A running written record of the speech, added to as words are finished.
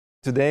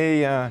Today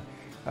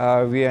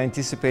we are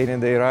anticipating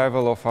the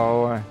arrival of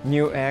our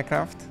new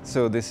aircraft.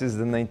 So this is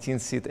the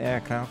 19-seat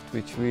aircraft,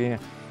 which we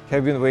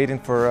have been waiting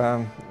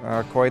for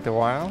quite a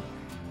while,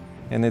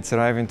 and it's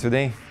arriving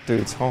today to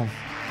its home.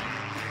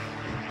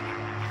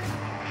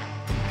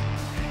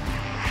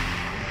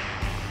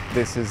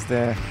 This is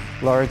the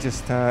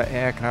largest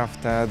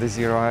aircraft the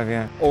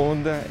ZeroAvia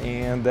owned,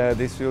 and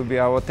this will be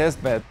our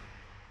test bed.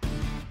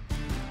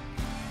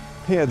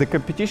 Yeah, the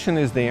competition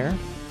is there.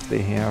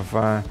 They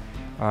have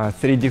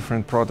 3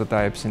 different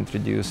prototypes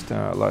introduced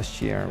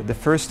last year. The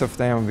first of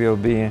them will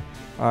be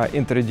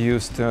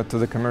introduced to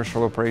the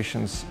commercial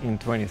operations in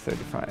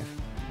 2035.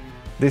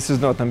 This is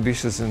not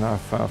ambitious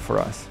enough for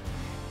us.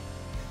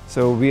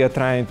 So we are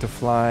trying to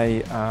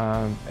fly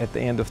at the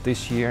end of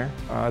this year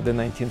the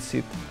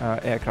 19-seat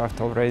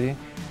aircraft already,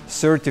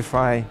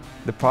 certify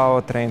the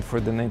powertrain for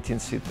the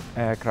 19-seat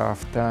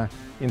aircraft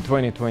in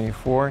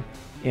 2024,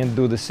 and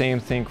do the same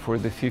thing for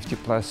the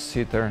 50-plus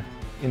seater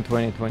in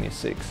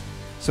 2026.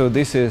 So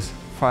this is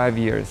 5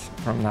 years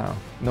from now,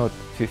 not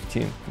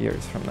 15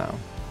 years from now.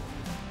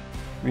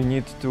 We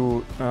need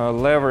to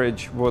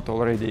leverage what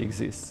already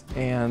exists.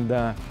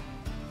 And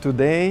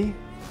today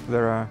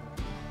there are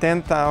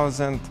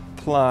 10,000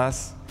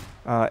 plus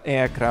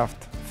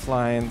aircraft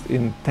flying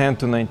in 10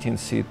 to 19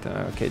 seat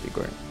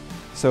category.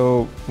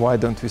 So why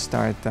don't we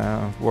start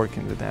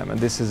working with them? And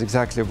this is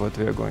exactly what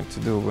we are going to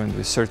do when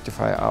we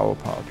certify our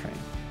powertrain.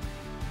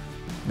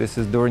 This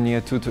is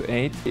Dornier 2 to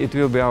 8. It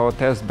will be our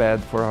test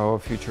bed for our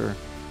future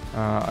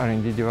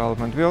R&D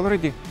development. We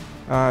already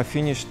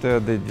finished the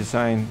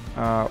design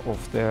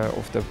of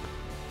the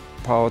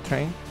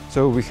powertrain.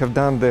 So we have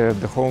done the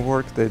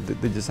homework, the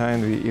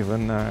design. We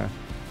even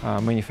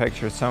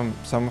manufactured some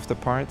of the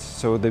parts.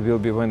 So they will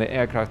be, when the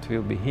aircraft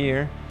will be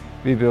here,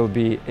 we will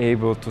be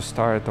able to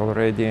start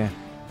already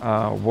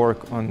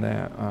work on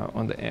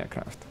the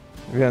aircraft.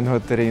 We are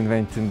not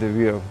reinventing the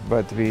wheel,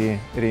 but we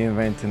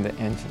reinventing the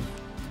engine.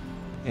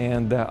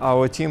 And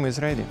our team is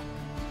ready.